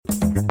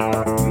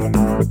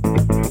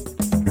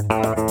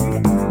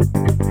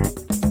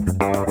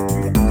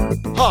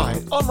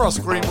Ross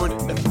Greenwood,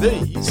 and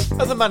these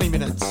are the Money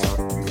Minutes.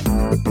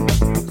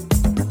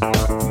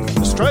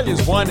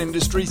 Australia's wine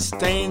industry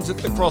stands at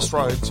the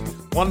crossroads.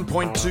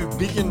 $1.2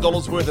 billion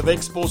worth of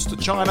exports to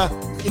China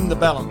in the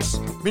balance.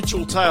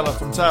 Mitchell Taylor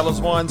from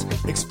Taylor's Wines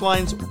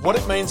explains what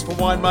it means for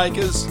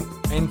winemakers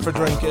and for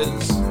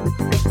drinkers.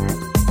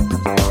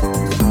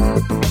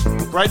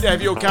 Great to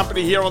have your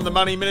company here on the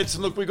Money Minutes.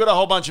 And look, we've got a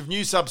whole bunch of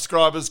new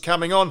subscribers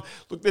coming on.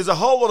 Look, there's a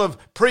whole lot of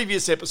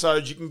previous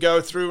episodes you can go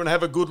through and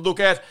have a good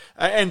look at.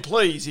 And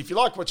please, if you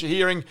like what you're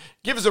hearing,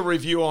 give us a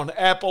review on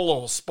Apple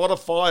or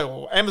Spotify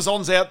or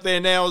Amazon's out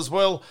there now as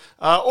well.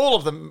 All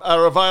of them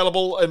are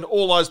available in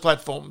all those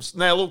platforms.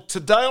 Now, look,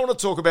 today I want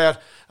to talk about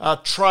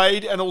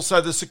trade and also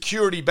the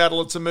security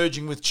battle that's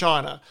emerging with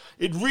China.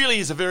 It really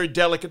is a very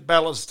delicate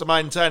balance to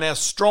maintain our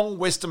strong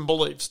Western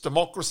beliefs,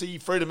 democracy,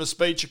 freedom of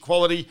speech,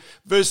 equality,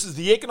 versus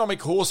the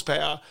economic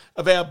horsepower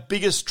of our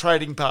biggest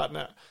trading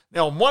partner.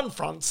 Now, on one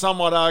front, some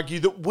might argue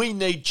that we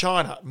need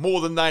China more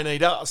than they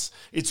need us.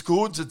 It's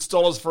goods, it's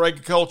dollars for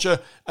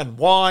agriculture and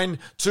wine,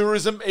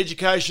 tourism,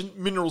 education,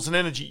 minerals and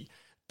energy.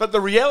 But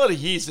the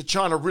reality is that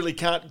China really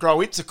can't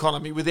grow its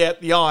economy without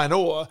the iron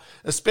ore,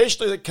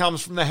 especially that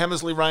comes from the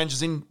Hamersley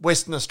Ranges in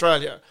Western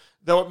Australia.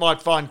 Though it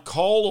might find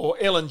coal or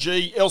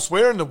LNG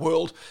elsewhere in the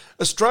world,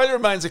 Australia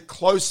remains a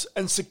close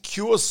and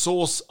secure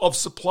source of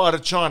supply to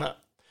China.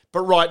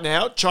 But right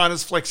now,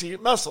 China's flexing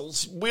its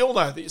muscles, we all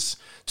know this,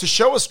 to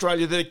show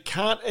Australia that it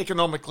can't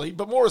economically,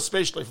 but more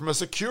especially from a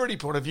security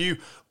point of view,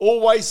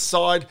 always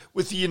side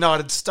with the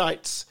United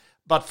States.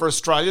 But for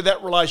Australia,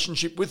 that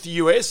relationship with the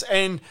US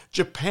and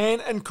Japan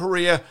and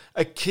Korea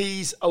are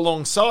keys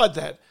alongside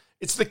that.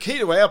 It's the key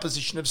to our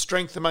position of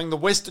strength among the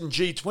Western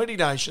G20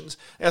 nations,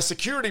 our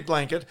security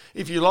blanket,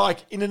 if you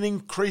like, in an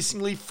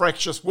increasingly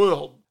fractious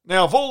world.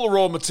 Now, of all the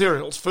raw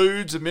materials,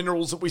 foods and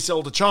minerals that we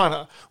sell to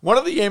China, one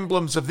of the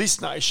emblems of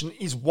this nation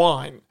is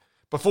wine.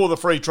 Before the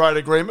free trade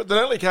agreement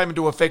that only came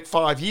into effect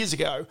 5 years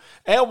ago,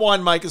 our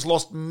winemakers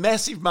lost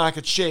massive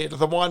market share to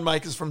the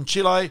winemakers from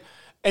Chile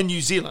and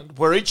New Zealand,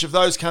 where each of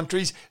those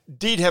countries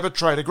did have a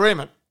trade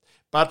agreement.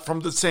 But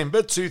from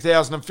December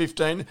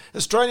 2015,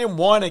 Australian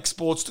wine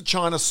exports to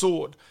China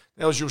soared.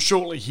 Now, as you'll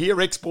shortly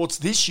hear, exports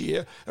this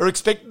year are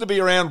expected to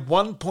be around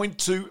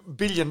 $1.2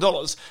 billion.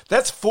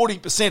 That's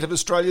 40% of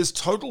Australia's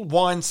total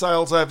wine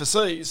sales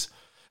overseas.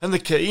 And the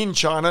key in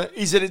China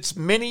is that it's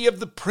many of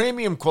the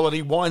premium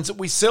quality wines that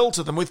we sell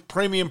to them with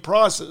premium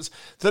prices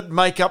that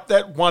make up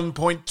that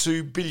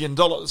 $1.2 billion.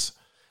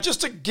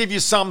 Just to give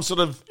you some sort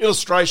of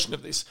illustration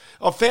of this,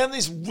 I found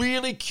this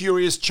really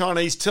curious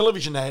Chinese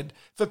television ad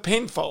for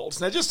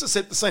Penfolds. Now, just to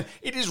set the scene,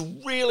 it is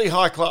really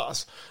high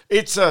class.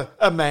 It's a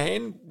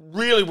man,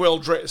 really well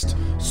dressed,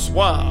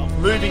 suave,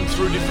 moving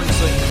through different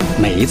scenes.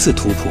 每一次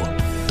突破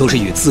都是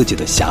与自己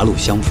的狭路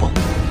相逢。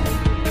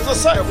 As I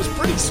say, it was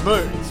pretty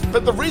smooth,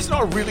 but the reason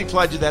I really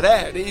played you that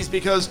ad is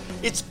because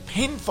it's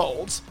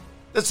Penfolds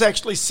that's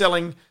actually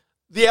selling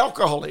the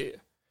alcohol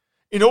here,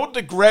 in order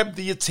to grab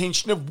the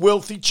attention of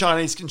wealthy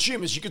Chinese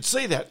consumers. You could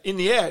see that in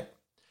the ad.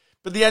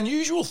 But the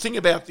unusual thing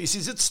about this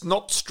is it's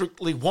not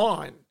strictly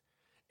wine.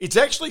 It's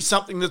actually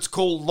something that's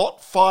called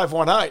Lot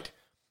 518.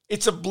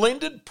 It's a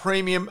blended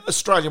premium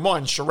Australian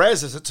wine,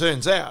 Shiraz as it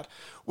turns out,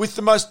 with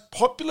the most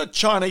popular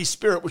Chinese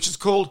spirit, which is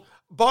called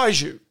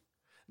Baijiu.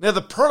 Now,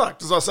 the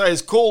product, as I say,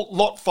 is called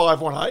Lot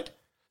 518,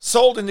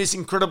 sold in this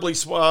incredibly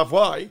suave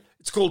way.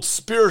 It's called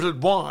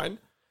spirited wine.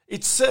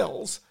 It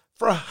sells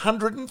for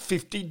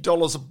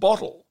 $150 a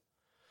bottle.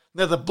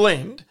 Now, the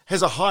blend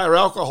has a higher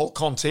alcohol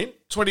content,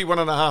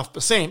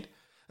 21.5%,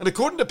 and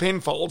according to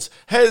Penfolds,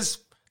 has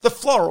the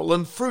floral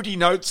and fruity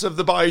notes of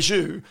the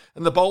Baijiu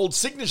and the bold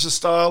signature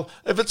style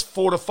of its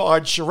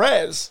fortified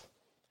Shiraz.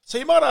 So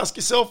you might ask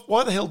yourself,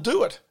 why the hell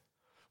do it?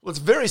 Well, it's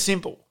very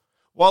simple.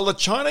 While the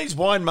Chinese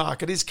wine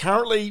market is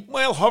currently,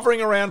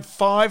 hovering around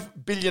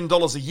 $5 billion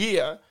a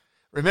year,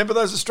 remember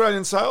those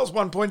Australian sales,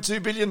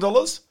 $1.2 billion?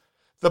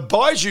 The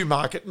Baijiu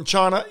market in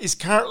China is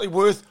currently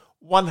worth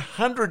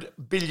 $100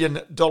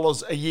 billion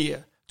a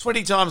year,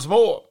 20 times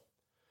more.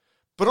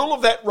 But all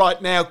of that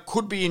right now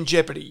could be in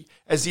jeopardy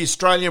as the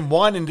Australian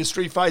wine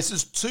industry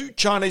faces 2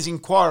 Chinese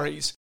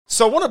inquiries.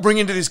 So I want to bring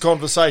into this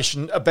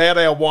conversation about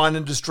our wine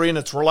industry and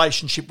its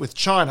relationship with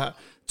China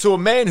to a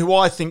man who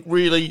I think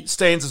really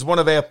stands as one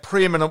of our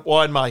preeminent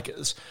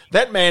winemakers.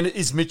 That man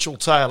is Mitchell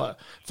Taylor.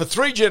 For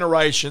 3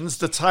 generations,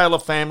 the Taylor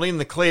family in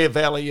the Clare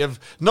Valley have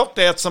knocked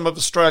out some of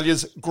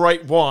Australia's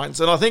great wines.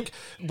 And I think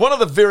one of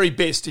the very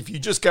best, if you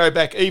just go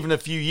back even a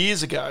few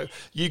years ago,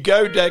 you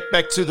go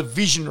back to the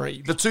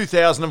Visionary, the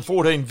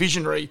 2014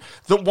 Visionary,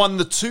 that won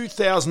the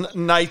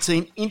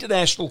 2018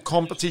 International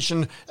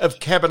Competition of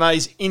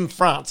Cabernets in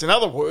France. In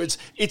other words,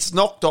 it's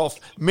knocked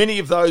off many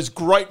of those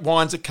great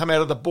wines that come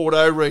out of the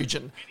Bordeaux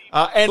region.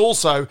 And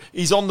also,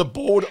 he's on the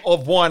board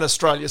of Wine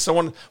Australia. So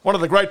one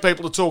of the great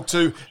people to talk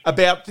to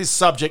about this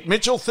subject.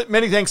 Mitchell,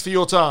 many thanks for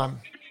your time.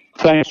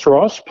 Thanks,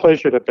 Ross.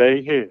 Pleasure to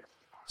be here.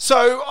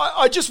 So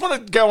I just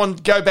want to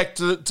go back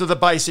to the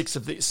basics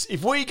of this.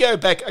 If we go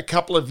back a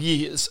couple of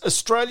years,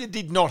 Australia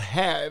did not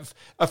have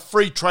a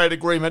free trade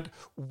agreement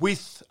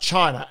with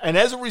China. And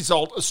as a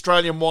result,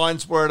 Australian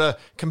wines were at a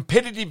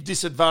competitive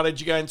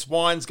disadvantage against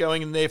wines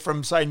going in there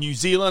from, say, New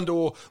Zealand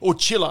or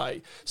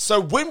Chile. So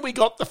when we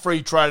got the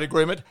free trade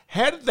agreement,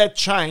 how did that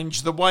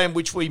change the way in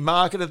which we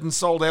marketed and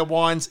sold our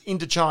wines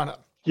into China?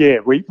 Yeah,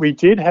 we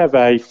did have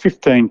a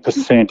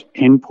 15%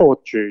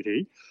 import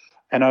duty.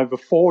 And over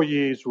 4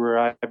 years, we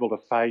were able to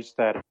phase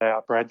that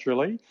out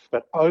gradually.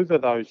 But over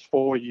those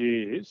 4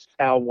 years,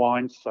 our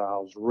wine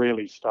sales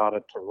really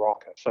started to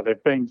rocket. So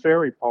they've been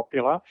very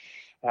popular.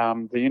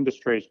 The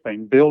industry has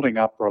been building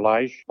up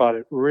relations, but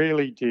it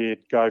really did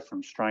go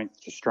from strength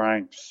to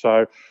strength.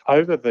 So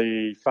over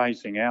the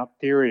phasing out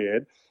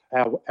period,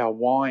 our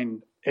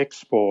wine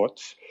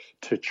exports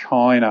to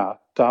China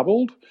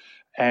doubled,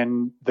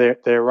 and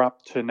they're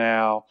up to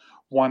now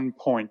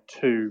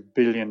 $1.2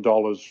 billion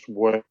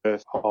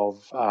worth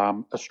of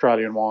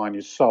Australian wine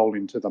is sold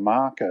into the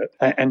market.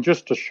 And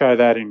just to show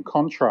that in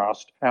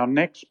contrast, our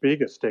next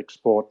biggest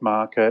export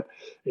market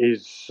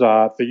is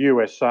the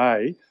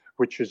USA,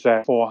 which is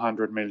at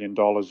 $400 million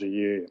a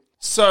year.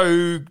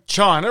 So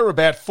China,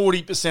 about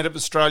 40% of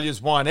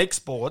Australia's wine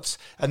exports,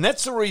 and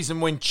that's the reason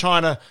when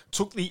China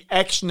took the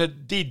action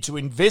it did to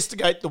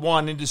investigate the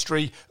wine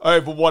industry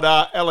over what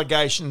are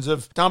allegations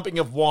of dumping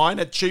of wine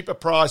at cheaper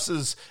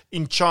prices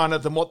in China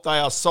than what they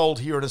are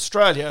sold here in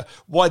Australia,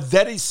 why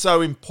that is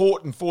so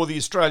important for the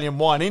Australian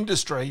wine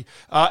industry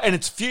and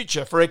its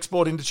future for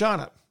export into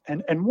China.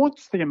 And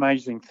what's the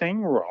amazing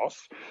thing,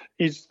 Ross,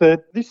 is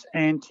that this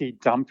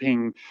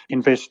anti-dumping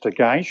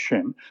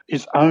investigation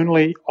is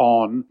only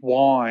on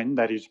wine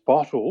that is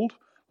bottled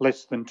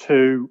less than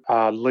 2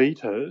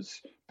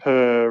 litres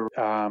per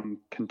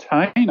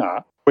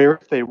container, where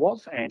if there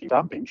was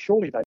anti-dumping,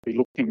 surely they'd be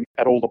looking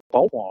at all the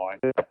bulk wine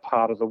in that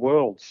part of the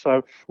world.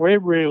 So we're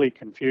really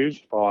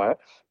confused by it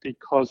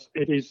because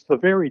it is the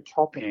very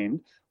top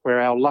end where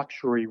our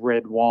luxury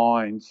red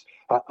wines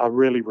are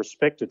really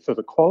respected for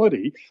the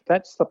quality.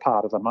 That's the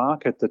part of the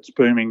market that's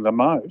booming the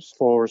most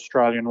for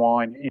Australian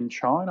wine in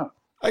China.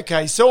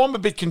 Okay, so I'm a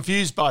bit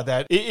confused by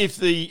that. If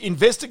the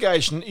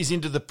investigation is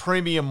into the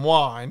premium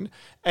wine,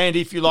 and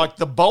if you like,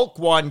 the bulk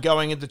wine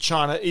going into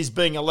China is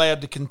being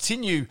allowed to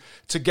continue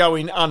to go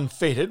in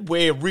unfettered,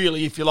 where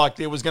really, if you like,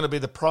 there was going to be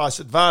the price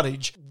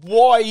advantage,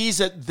 why is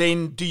it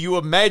then, do you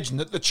imagine,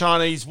 that the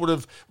Chinese would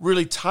have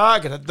really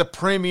targeted the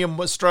premium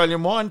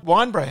Australian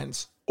wine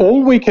brands?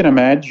 All we can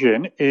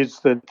imagine is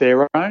that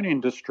their own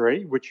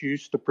industry, which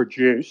used to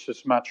produce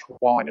as much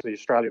wine as the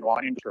Australian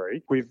wine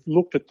industry, we've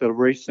looked at the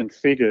recent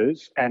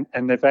figures and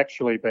they've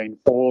actually been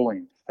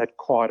falling at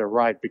quite a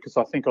rate because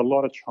I think a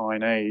lot of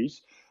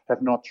Chinese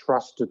have not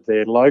trusted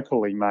their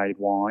locally made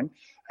wine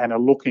and are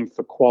looking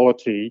for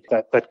quality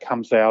that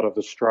comes out of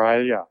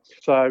Australia.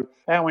 So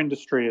our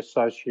industry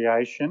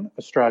association,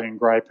 Australian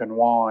Grape and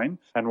Wine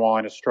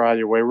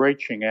Australia, we're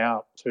reaching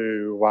out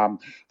to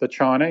the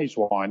Chinese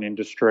wine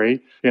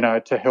industry,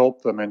 to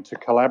help them and to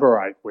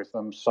collaborate with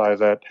them so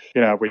that,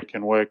 we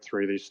can work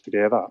through this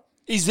together.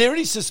 Is there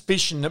any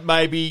suspicion that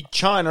maybe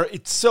China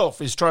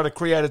itself is trying to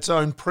create its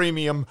own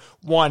premium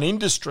wine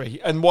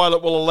industry, and while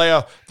it will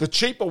allow the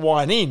cheaper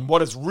wine in,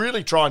 what it's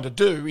really trying to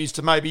do is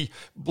to maybe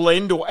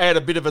blend or add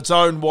a bit of its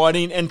own wine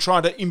in and try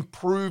to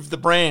improve the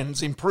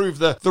brands, improve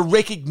the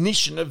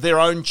recognition of their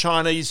own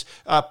Chinese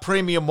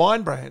premium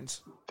wine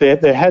brands?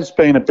 There has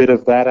been a bit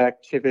of that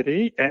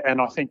activity,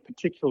 and I think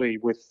particularly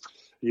with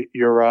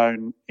your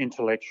own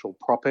intellectual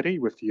property,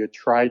 with your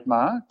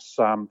trademarks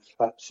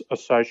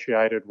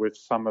associated with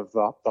some of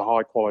the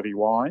high quality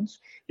wines.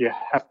 You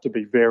have to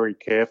be very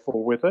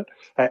careful with it.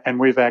 And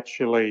we've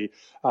actually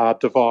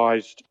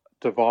devised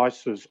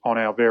devices on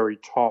our very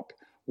top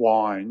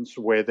wines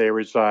where there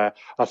is a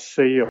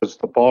seal as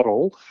the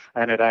bottle,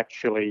 and it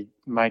actually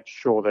makes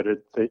sure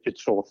that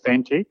it's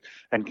authentic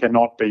and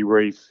cannot be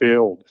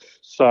refilled.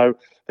 So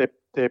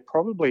there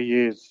probably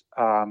is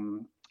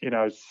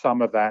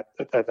some of that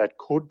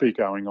could be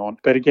going on.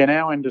 But again,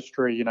 our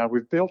industry,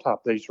 we've built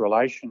up these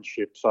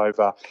relationships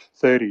over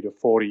 30 to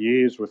 40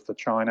 years with the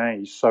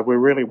Chinese. So we're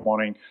really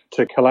wanting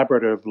to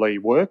collaboratively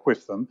work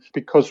with them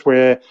because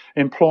we're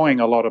employing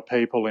a lot of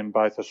people in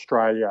both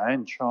Australia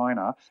and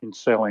China in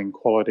selling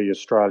quality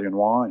Australian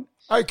wine.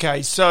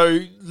 Okay, so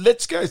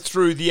let's go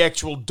through the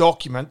actual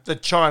document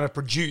that China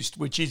produced,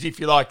 which is, if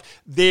you like,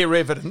 their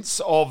evidence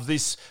of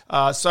this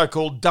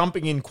so-called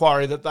dumping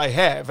inquiry that they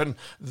have. And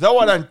though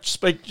I don't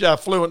speak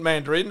fluent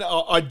Mandarin,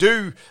 I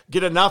do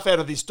get enough out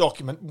of this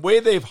document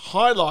where they've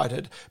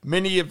highlighted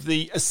many of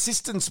the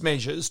assistance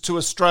measures to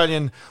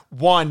Australian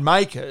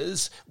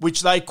winemakers,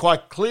 which they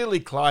quite clearly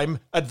claim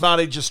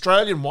advantage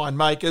Australian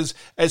winemakers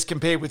as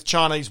compared with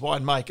Chinese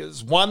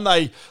winemakers. One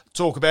they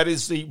talk about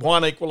is the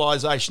wine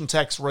equalisation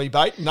tax rebate,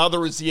 Rebate.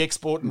 Another is the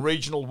Export and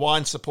Regional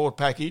Wine Support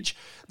Package,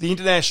 the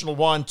International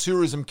Wine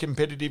Tourism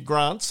Competitive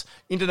Grants,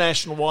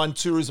 International Wine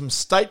Tourism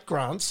State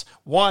Grants,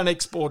 Wine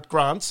Export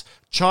Grants,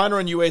 China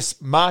and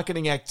US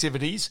marketing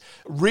activities,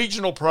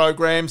 regional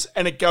programs,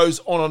 and it goes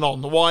on and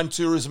on. The Wine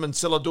Tourism and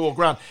Cellar Door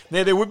Grant.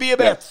 Now, there would be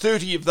about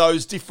 30 of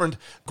those different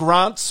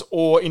grants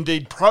or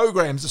indeed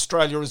programs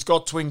Australia has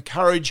got to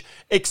encourage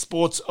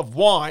exports of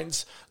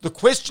wines. The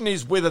question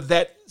is whether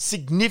that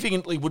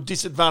significantly would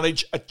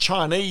disadvantage a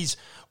Chinese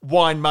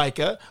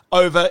winemaker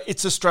over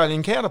its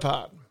Australian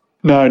counterpart.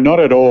 No, not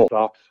at all.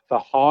 The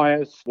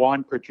highest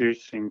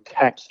wine-producing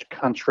taxed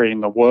country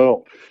in the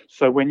world.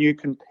 So when you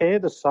compare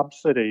the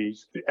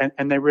subsidies,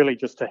 and they're really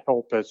just to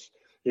help us,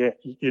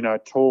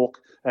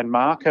 talk and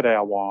market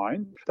our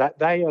wine, that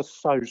they are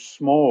so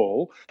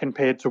small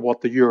compared to what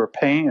the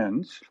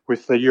Europeans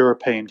with the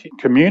European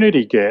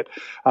community get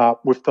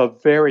with the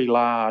very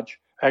large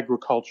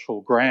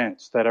agricultural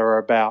grants that are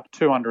about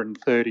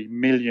 €230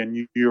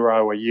 million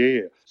a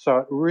year. So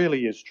it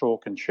really is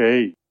chalk and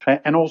cheese.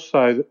 And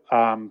also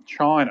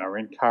China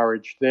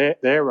encouraged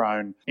their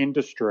own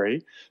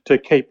industry to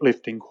keep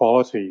lifting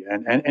quality.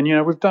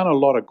 And we've done a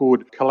lot of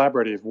good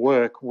collaborative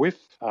work with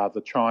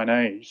the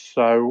Chinese.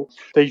 So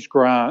these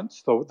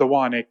grants, the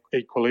wine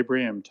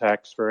equilibrium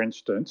tax, for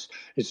instance,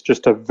 is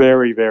just a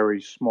very,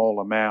 very small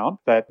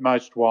amount that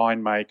most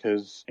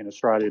winemakers in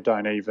Australia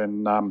don't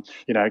even,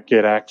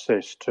 get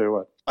access to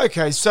it.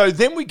 Okay, so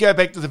then we go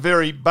back to the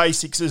very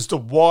basics as to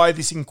why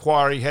this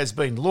inquiry has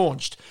been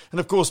launched. And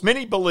of course,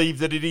 many believe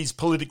that it is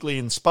politically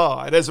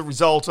inspired as a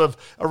result of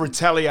a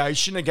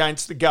retaliation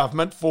against the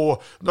government for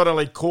not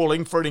only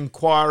calling for an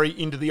inquiry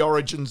into the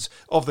origins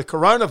of the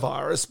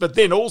coronavirus, but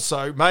then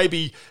also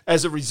maybe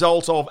as a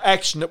result of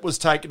action that was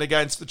taken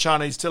against the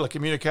Chinese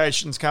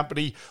telecommunications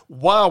company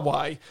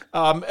Huawei.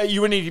 Are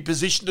you in any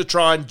position to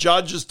try and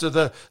judge as to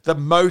the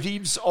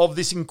motives of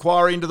this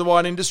inquiry into the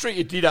wine industry?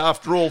 It did,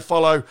 after all,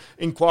 follow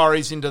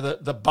inquiries into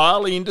the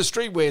barley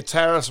industry where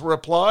tariffs were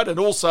applied, and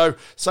also,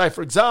 say,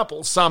 for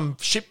example, some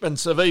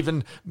shipments of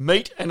even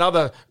meat and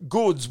other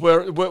goods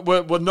were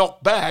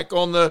knocked back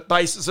on the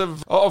basis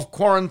of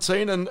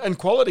quarantine and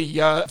quality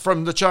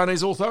from the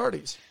Chinese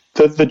authorities.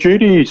 The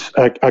duties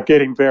are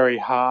getting very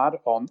hard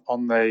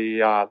on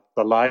the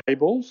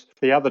labels.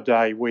 The other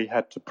day we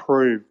had to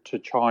prove to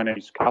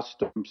Chinese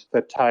customs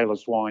that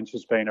Taylor's Wines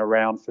has been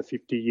around for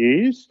 50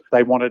 years.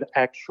 They wanted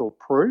actual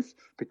proof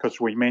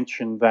because we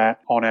mentioned that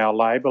on our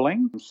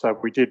labelling. So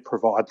we did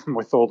provide them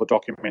with all the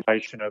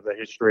documentation of the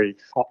history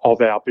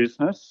of our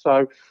business.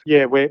 So,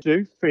 we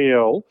do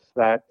feel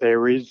that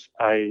there is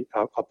a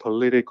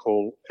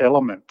political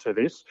element to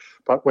this,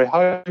 but we're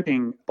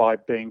hoping by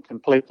being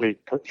completely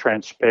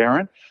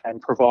transparent and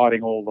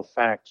providing all the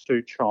facts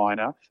to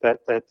China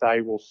that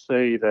they will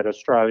see that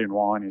Australian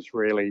wine is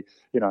really,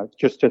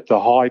 just at the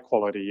high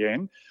quality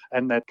end,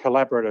 and that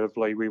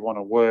collaboratively we want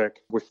to work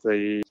with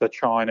the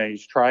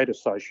Chinese trade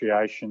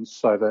associations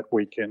so that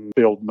we can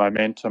build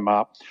momentum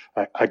up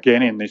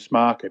again in this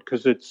market,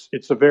 because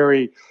it's a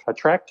very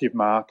attractive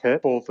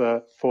market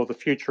for the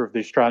future of the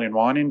Australian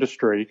wine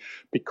industry,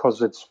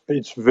 because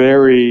it's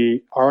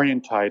very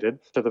orientated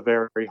to the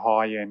very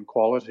high end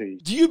quality.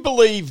 Do you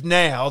believe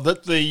now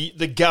that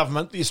the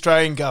government, the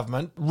Australian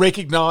government,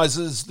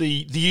 recognises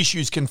the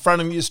issues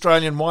confronting the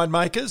Australian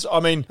winemakers?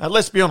 I mean,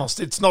 let's be honest,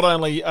 it's not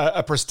only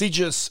a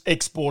prestigious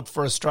export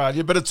for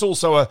Australia, but it's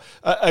also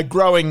a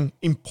growing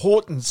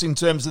importance in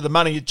terms of the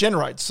money it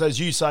generates. As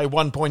you say,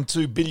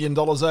 $1.2 billion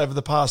over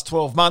the past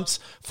 12 months,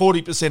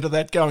 40% of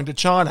that going to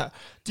China.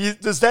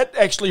 Does that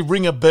actually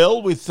ring a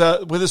bell with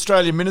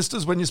Australian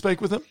ministers when you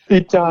speak with them?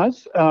 It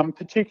does,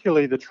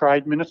 particularly the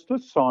Trade Minister,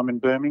 Simon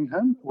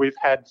Birmingham. We've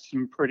had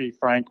some pretty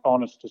frank,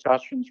 honest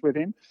discussions with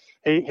him.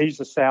 He's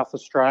a South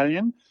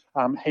Australian.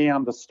 He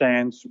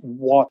understands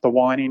what the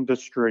wine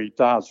industry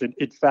does.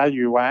 It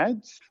value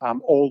adds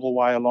all the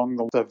way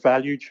along the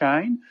value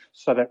chain,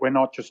 so that we're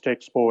not just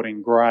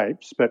exporting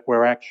grapes, but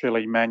we're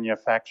actually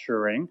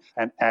manufacturing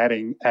and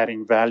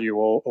adding value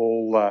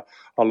all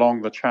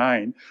along the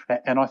chain.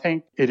 And I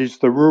think it is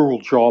the rural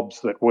jobs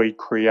that we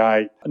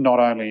create, not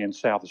only in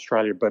South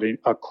Australia, but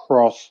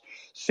across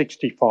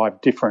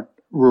 65 different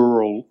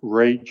rural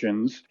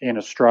regions in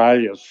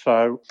Australia.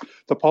 So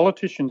the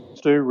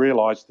politicians do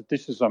realise that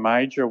this is a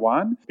major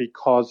one,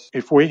 because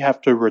if we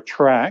have to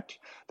retract,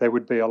 there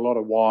would be a lot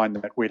of wine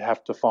that we'd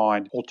have to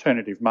find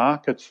alternative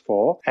markets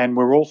for. And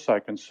we're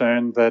also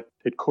concerned that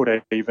it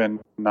could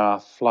even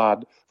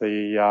flood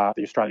the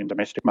Australian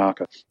domestic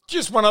market.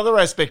 Just one other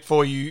aspect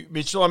for you,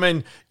 Mitchell. I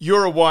mean,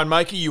 you're a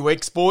winemaker, you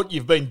export,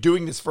 you've been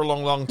doing this for a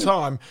long, long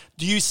time.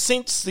 Do you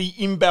sense the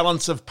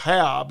imbalance of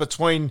power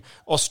between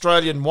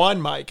Australian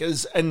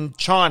winemakers and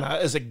China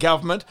as a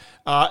government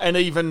and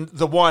even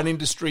the wine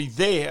industry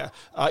there?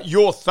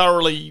 You're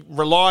thoroughly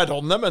relied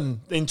on them and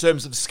in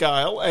terms of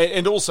scale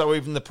and also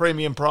even the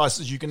premium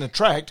prices you can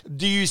attract.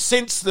 Do you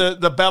sense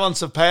the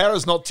balance of power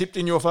is not tipped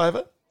in your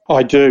favour?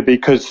 I do,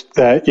 because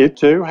you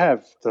do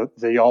have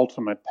the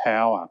ultimate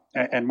power.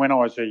 And when I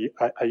was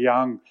a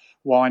young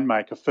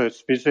winemaker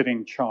first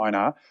visiting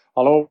China,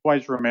 I'll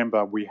always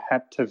remember we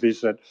had to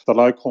visit the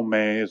local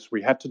mayors,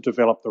 we had to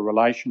develop the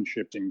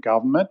relationships in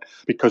government,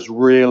 because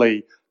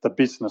really the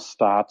business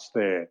starts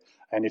there.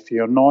 And if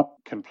you're not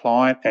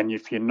compliant and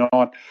if you're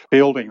not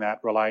building that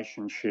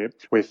relationship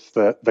with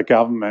the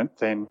government,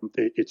 then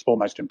it's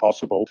almost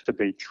impossible to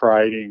be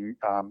trading,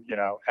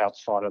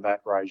 outside of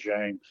that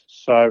regime.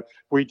 So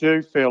we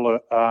do feel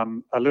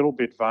a little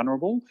bit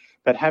vulnerable.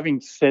 But having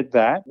said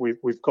that,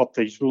 we've got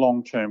these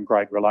long-term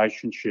great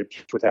relationships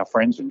with our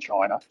friends in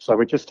China. So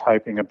we're just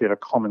hoping a bit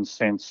of common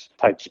sense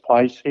takes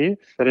place here,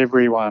 that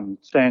everyone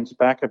stands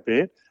back a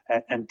bit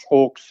and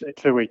talks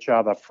to each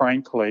other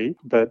frankly,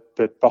 but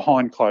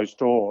behind closed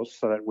doors,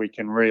 so that we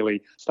can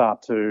really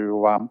start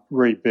to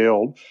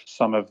rebuild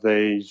some of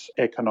these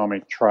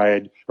economic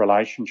trade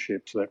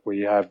relationships that we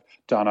have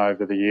done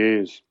over the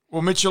years.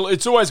 Well, Mitchell,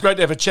 it's always great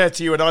to have a chat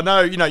to you. And I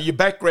know, your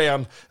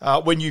background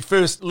when you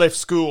first left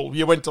school,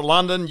 you went to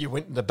London, you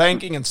went into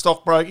banking and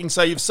stockbroking.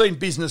 So you've seen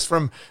business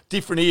from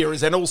different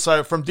eras and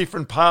also from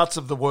different parts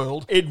of the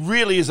world. It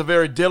really is a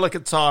very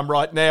delicate time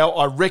right now.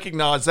 I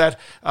recognise that.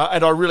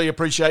 And I really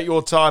appreciate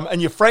your time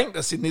and your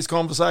frankness in this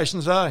conversation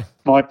today.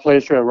 My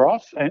pleasure,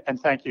 Ross, and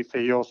thank you for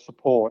your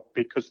support,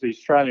 because the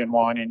Australian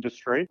wine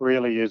industry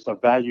really is a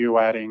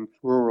value-adding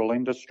rural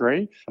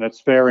industry, and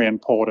it's very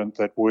important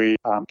that we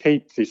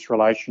keep this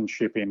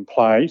relationship in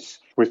place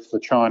with the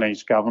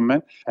Chinese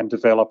government and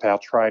develop our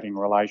trading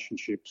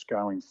relationships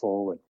going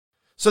forward.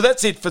 So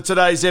that's it for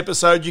today's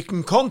episode. You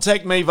can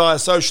contact me via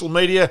social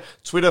media,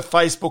 Twitter,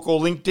 Facebook or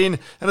LinkedIn.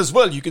 And as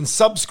well, you can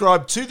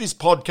subscribe to this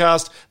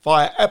podcast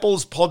via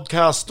Apple's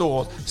podcast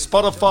store,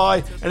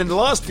 Spotify, and in the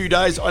last few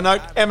days, I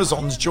note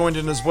Amazon's joined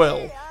in as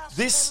well.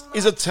 This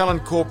is a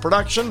Talent Corp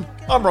production.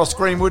 I'm Ross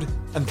Greenwood,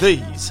 and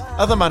these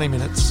are the Money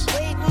Minutes.